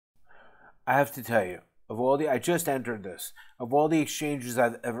I have to tell you, I just entered this. Of all the exchanges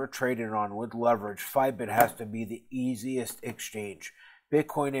I've ever traded on with leverage, Fybit has to be the easiest exchange.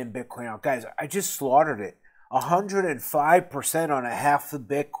 Bitcoin in, Bitcoin out. Guys, I just slaughtered it. 105% on a half the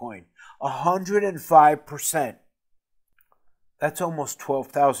Bitcoin. 105%. That's almost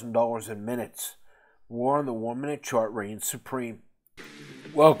 $12,000 in minutes. War on the 1 minute chart reigns supreme.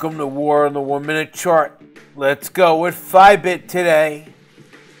 Welcome to War on the 1 minute chart. Let's go with Fybit today.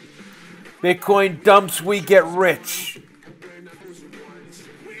 Bitcoin dumps, we get rich.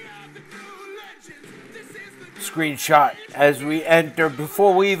 Screenshot as we enter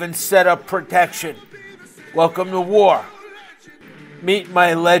before we even set up protection. Welcome to war. Meet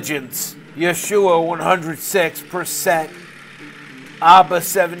my legends. Yeshua 106%. Abba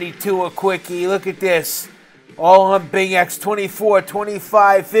 72 a quickie. Look at this. All on Bing X 24,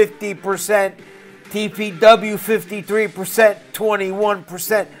 25, 50%. TPW 53%,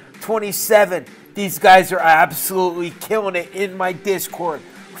 21%, 27%. These guys are absolutely killing it in my Discord.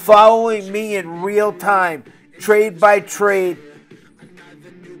 Following me in real time, trade by trade.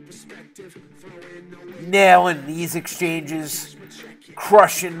 Nailing these exchanges,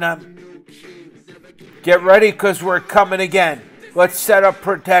 crushing them. Get ready because we're coming again. Let's set up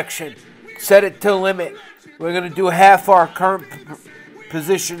protection. Set it to limit. We're going to do half our current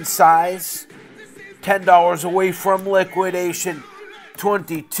position size. $10 away from liquidation.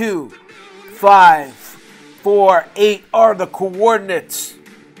 22, 5, 4, 8 are the coordinates.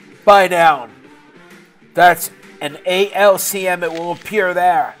 Buy down. That's an ALCM. It will appear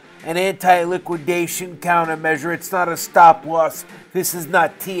there. An anti-liquidation countermeasure. It's not a stop loss. This is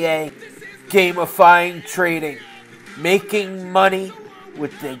not TA. Gamifying trading. Making money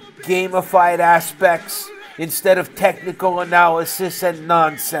with the gamified aspects instead of technical analysis and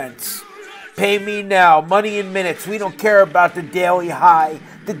nonsense. Pay me now. Money in minutes. We don't care about the daily high,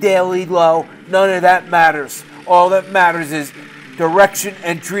 the daily low. None of that matters. All that matters is direction,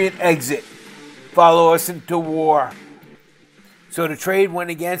 entry, and exit. Follow us into war. So the trade went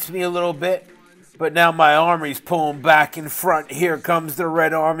against me a little bit, but now my army's pulling back in front. Here comes the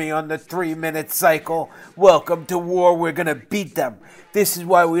Red Army on the 3-minute cycle. Welcome to war. We're going to beat them. This is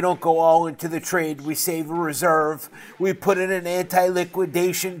why we don't go all into the trade. We save a reserve. We put in an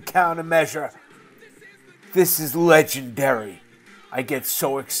anti-liquidation countermeasure. This is legendary. I get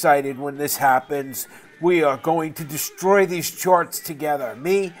so excited when this happens. We are going to destroy these charts together.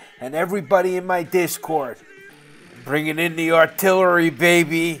 Me and everybody in my Discord. Bringing in the artillery,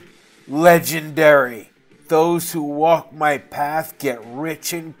 baby. Legendary. Those who walk my path get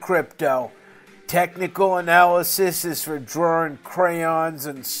rich in crypto. Technical analysis is for drawing crayons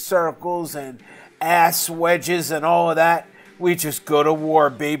and circles and ass wedges and all of that. We just go to war,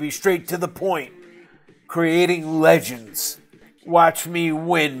 baby. Straight to the point. Creating legends. Watch me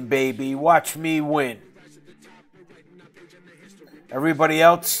win, baby. Watch me win. Everybody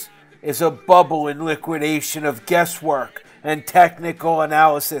else is a bubble in liquidation of guesswork and technical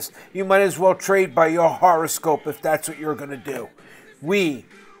analysis. You might as well trade by your horoscope if that's what you're going to do. We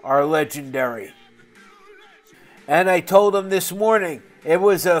are legendary. And I told him this morning, it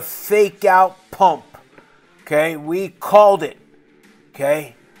was a fake out pump. Okay, we called it.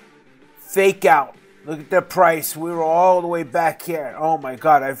 Okay, fake out. Look at the price. We were all the way back here. Oh my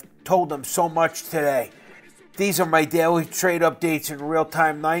God, I've told them so much today. These are my daily trade updates in real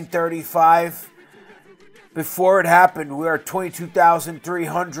time, 9:35. Before it happened, we are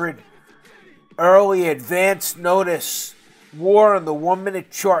 22,300. Early advance notice. War on the 1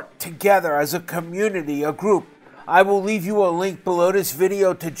 minute chart together as a community, a group. I will leave you a link below this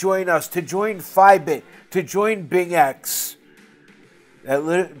video to join us, to join Fybit, to join BingX. That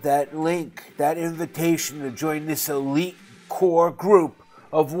link, that invitation to join this elite core group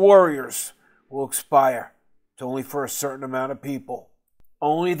of warriors will expire. It's only for a certain amount of people.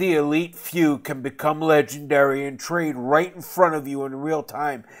 Only the elite few can become legendary and trade right in front of you in real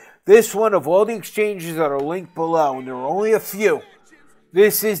time. This one, of all the exchanges that are linked below, and there are only a few,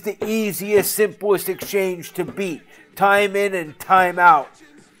 this is the easiest, simplest exchange to beat. Time in and time out.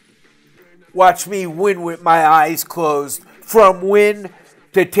 Watch me win with my eyes closed. From win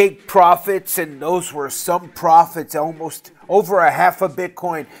to take profits, and those were some profits, almost over a half a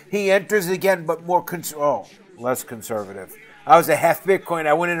Bitcoin. He enters again, but more less conservative. I was a half Bitcoin.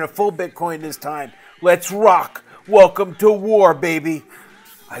 I went in a full Bitcoin this time. Let's rock. Welcome to war, baby.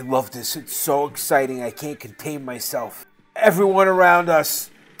 I love this. It's so exciting. I can't contain myself. Everyone around us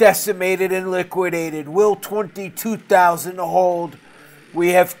decimated and liquidated. Will 22,000 hold. We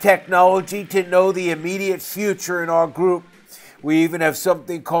have technology to know the immediate future in our group. We even have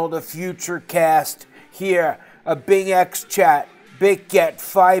something called a future cast here. A BingX chat. BitGet,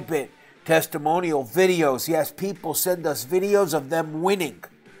 Fybit. Testimonial videos. Yes, people send us videos of them winning.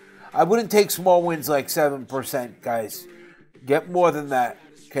 I wouldn't take small wins like 7%, guys. Get more than that.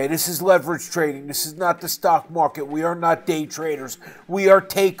 Okay, this is leverage trading. This is not the stock market. We are not day traders. We are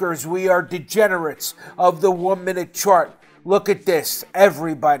takers. We are degenerates of the 1 minute chart. Look at this,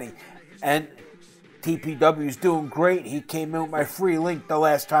 everybody. And TPW is doing great. He came in with my free link the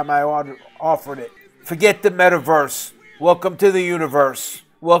last time I offered it. Forget the metaverse. Welcome to the universe.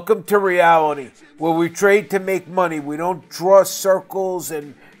 Welcome to reality, where we trade to make money. We don't draw circles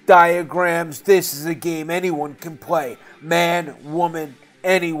and diagrams. This is a game anyone can play. Man, woman,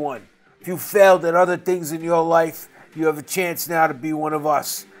 anyone. If you failed at other things in your life, you have a chance now to be one of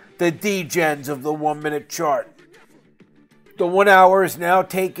us, the degens of the 1 minute chart. The 1 hour is now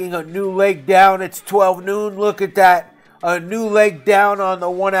taking a new leg down. It's 12 noon. Look at that. A new leg down on the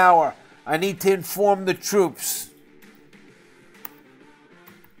 1 hour. I need to inform the troops.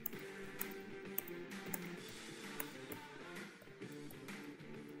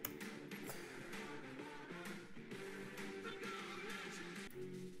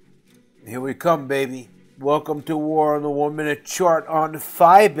 Here we come, baby. Welcome to War on the 1 minute chart on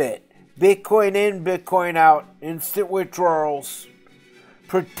Fybit. Bitcoin in, Bitcoin out. Instant withdrawals.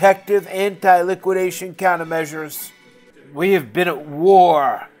 Protective anti-liquidation countermeasures. We have been at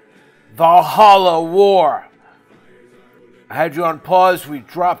war. Valhalla war. I had you on pause. We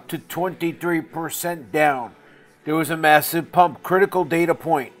dropped to 23% down. There was a massive pump. Critical data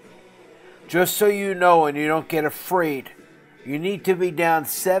point. Just so you know and you don't get afraid, you need to be down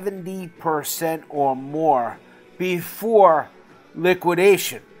 70% or more before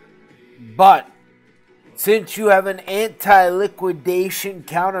liquidation. But since you have an anti-liquidation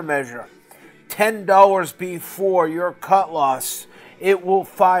countermeasure, $10 before your cut loss, it will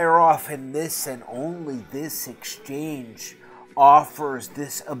fire off. And this and only this exchange offers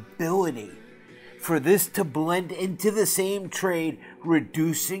this ability for this to blend into the same trade,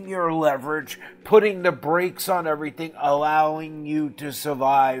 reducing your leverage, putting the brakes on everything, allowing you to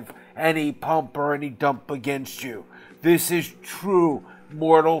survive any pump or any dump against you. This is true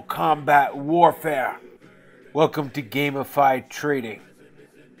Mortal Kombat warfare. Welcome to gamified trading.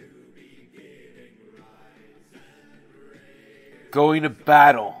 Going to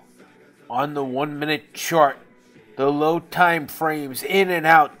battle on the 1 minute chart. The low time frames, in and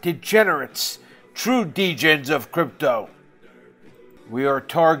out, degenerates. True degens of crypto. We are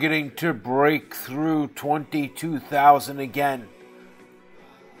targeting to break through 22,000 again.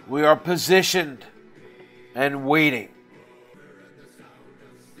 We are positioned and waiting.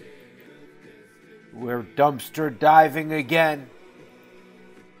 We're dumpster diving again.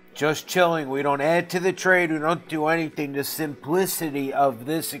 Just chilling. We don't add to the trade. We don't do anything. The simplicity of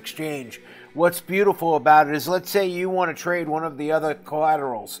this exchange. What's beautiful about it is, let's say you want to trade one of the other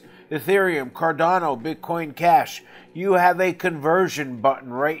collaterals. Ethereum, Cardano, Bitcoin Cash. You have a conversion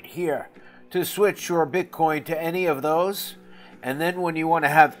button right here to switch your Bitcoin to any of those. And then when you want to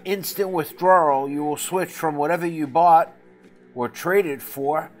have instant withdrawal, you will switch from whatever you bought or traded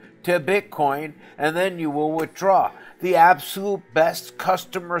for to Bitcoin, and then you will withdraw. The absolute best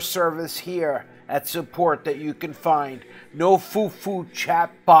customer service here at support that you can find. No foo-foo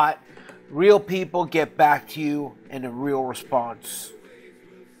chat bot. Real people get back to you in a real response.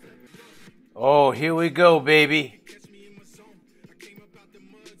 Oh, here we go, baby.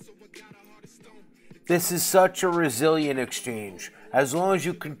 This is such a resilient exchange. As long as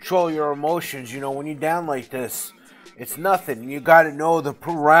you control your emotions, you know, when you're down like this, it's nothing. You got to know the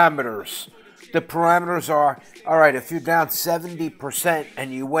parameters. The parameters are, all right, if you're down 70%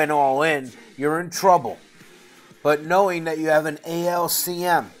 and you went all in, you're in trouble. But knowing that you have an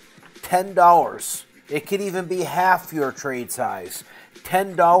ALCM, $10, it could even be half your trade size.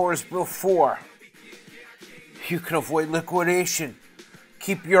 $10 before. You can avoid liquidation.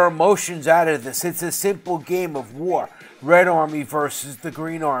 Keep your emotions out of this. It's a simple game of war. Red Army versus the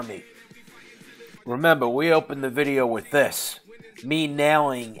Green Army. Remember, we opened the video with this. Me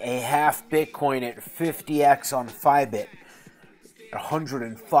nailing a half Bitcoin at 50x on Fybit.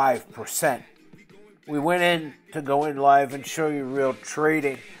 105%. We went in to go in live and show you real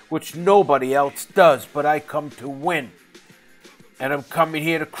trading, which nobody else does, but I come to win. And I'm coming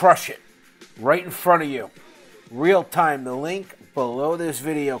here to crush it. Right in front of you. Real time. The link below this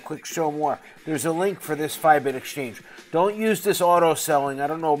video. Click show more. There's a link for this Fybit exchange. Don't use this auto selling. I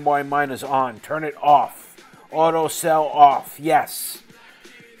don't know why mine is on. Turn it off. Auto sell off. Yes.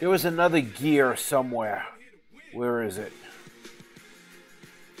 There was another gear somewhere. Where is it?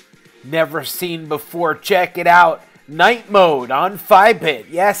 Never seen before. Check it out. Night mode on Fybit.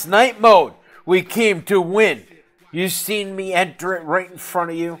 Yes, night mode. We came to win. You seen me enter it right in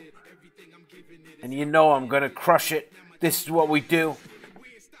front of you. And you know I'm going to crush it. This is what we do.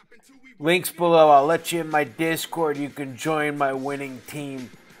 Links below. I'll let you in my Discord. You can join my winning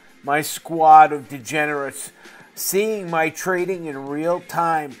team. My squad of degenerates. Seeing my trading in real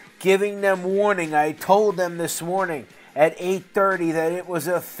time. Giving them warning. I told them this morning at 8:30 that it was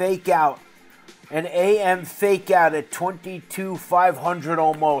a fake out. An AM fake out at 22,500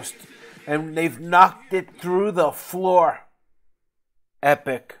 almost. And they've knocked it through the floor.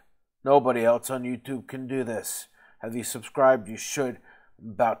 Epic. Nobody else on YouTube can do this. Have you subscribed? You should.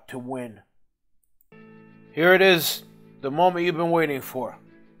 I'm about to win. Here it is. The moment you've been waiting for.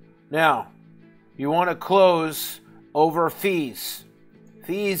 Now, you want to close over fees.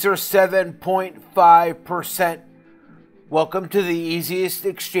 Fees are 7.5%. Welcome to the easiest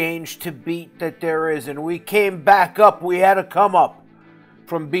exchange to beat that there is. And we came back up. We had to come up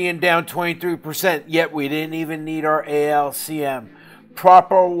from being down 23%. Yet we didn't even need our ALCM.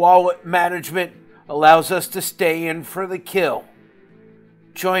 Proper wallet management allows us to stay in for the kill.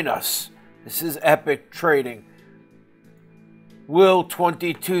 Join us. This is epic trading. Will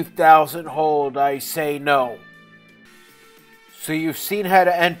 22,000 hold? I say no. So you've seen how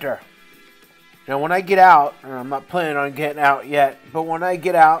to enter. Now when I get out, and I'm not planning on getting out yet, but when I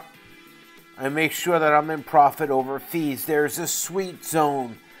get out, I make sure that I'm in profit over fees. There's a sweet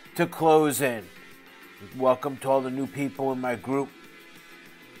zone to close in. Welcome to all the new people in my group.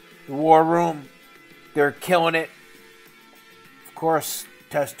 The War Room, they're killing it. Of course,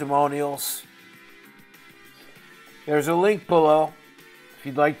 testimonials. There's a link below if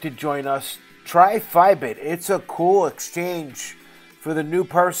you'd like to join us. Try Fybit. It's a cool exchange. For the new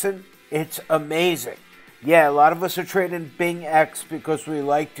person, it's amazing. Yeah, a lot of us are trading Bing X because we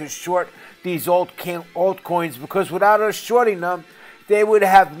like to short these altcoins because without us shorting them, they would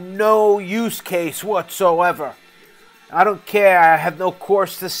have no use case whatsoever. I don't care. I have no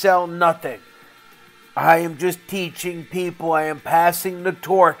course to sell, nothing. I am just teaching people. I am passing the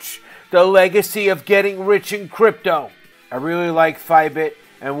torch, the legacy of getting rich in crypto. I really like Fybit,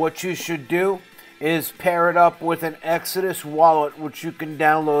 and what you should do is pair it up with an Exodus wallet, which you can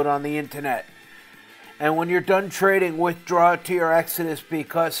download on the internet. And when you're done trading, withdraw it to your Exodus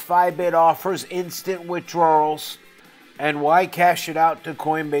because Fybit offers instant withdrawals. And why cash it out to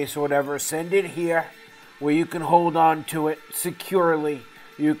Coinbase or whatever? Send it here where you can hold on to it securely.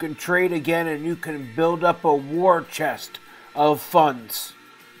 You can trade again and you can build up a war chest of funds.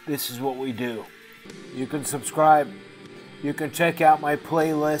 This is what we do. You can subscribe. You can check out my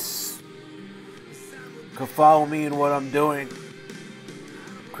playlists. You can follow me in what I'm doing.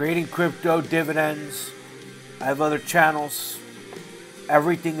 Creating crypto dividends. I have other channels.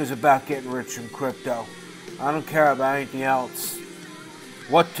 Everything is about getting rich in crypto. I don't care about anything else.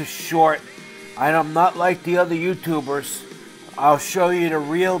 What to short. I'm not like the other YouTubers. I'll show you the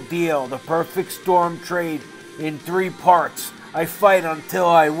real deal. The perfect storm trade in 3 parts. I fight until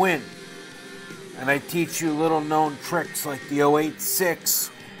I win. And I teach you little known tricks like the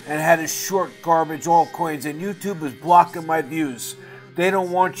 086 and how to short garbage altcoins. And YouTube is blocking my views. They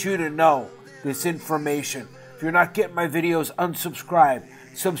don't want you to know this information. If you're not getting my videos, unsubscribe.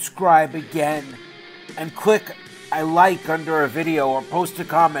 Subscribe again. And click I like under a video or post a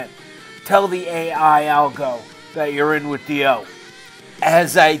comment. Tell the AI algo that you're in with the O.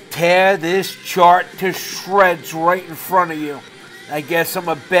 As I tear this chart to shreds right in front of you. I guess I'm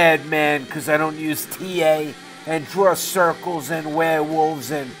a bad man because I don't use TA and draw circles and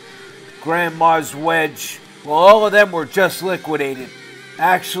werewolves and grandma's wedge. Well, all of them were just liquidated.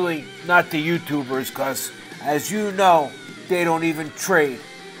 Actually, not the YouTubers because, as you know, they don't even trade.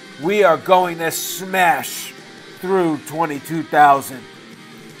 We are going to smash through 22,000.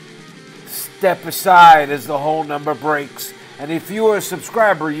 Step aside as the whole number breaks. And if you were a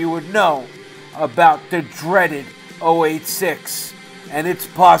subscriber, you would know about the dreaded 086. And it's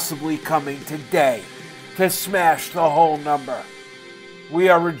possibly coming today to smash the whole number. We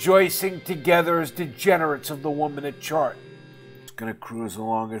are rejoicing together as degenerates of the 1 minute chart. It's going to cruise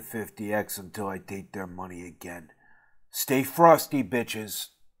along at 50x until I take their money again. Stay frosty, bitches.